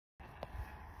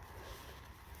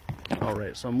All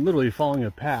right, so I'm literally following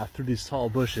a path through these tall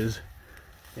bushes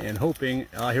and hoping,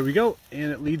 here we go,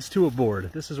 and it leads to a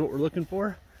board. This is what we're looking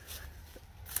for.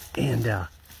 And I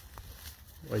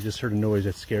just heard a noise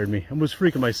that scared me. I was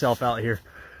freaking myself out here.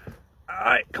 All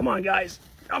right, come on, guys,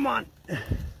 come on.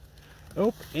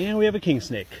 Oh, and we have a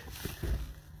kingsnake.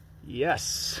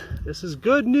 Yes, this is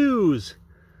good news.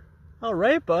 All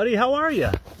right, buddy, how are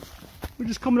you? We're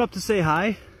just coming up to say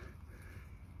hi.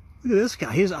 Look at this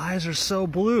guy, his eyes are so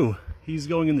blue. He's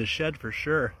going in the shed for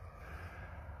sure.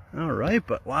 All right,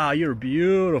 but wow, you're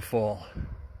beautiful.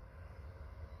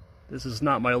 This is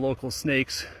not my local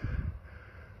snakes.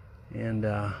 And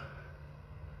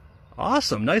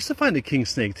awesome, nice to find a king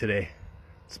snake today.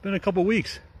 It's been a couple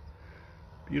weeks.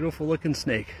 Beautiful looking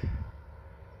snake.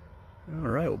 All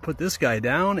right, we'll put this guy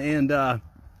down, and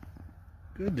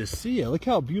good to see you. Look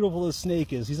how beautiful this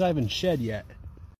snake is. He's not even shed yet.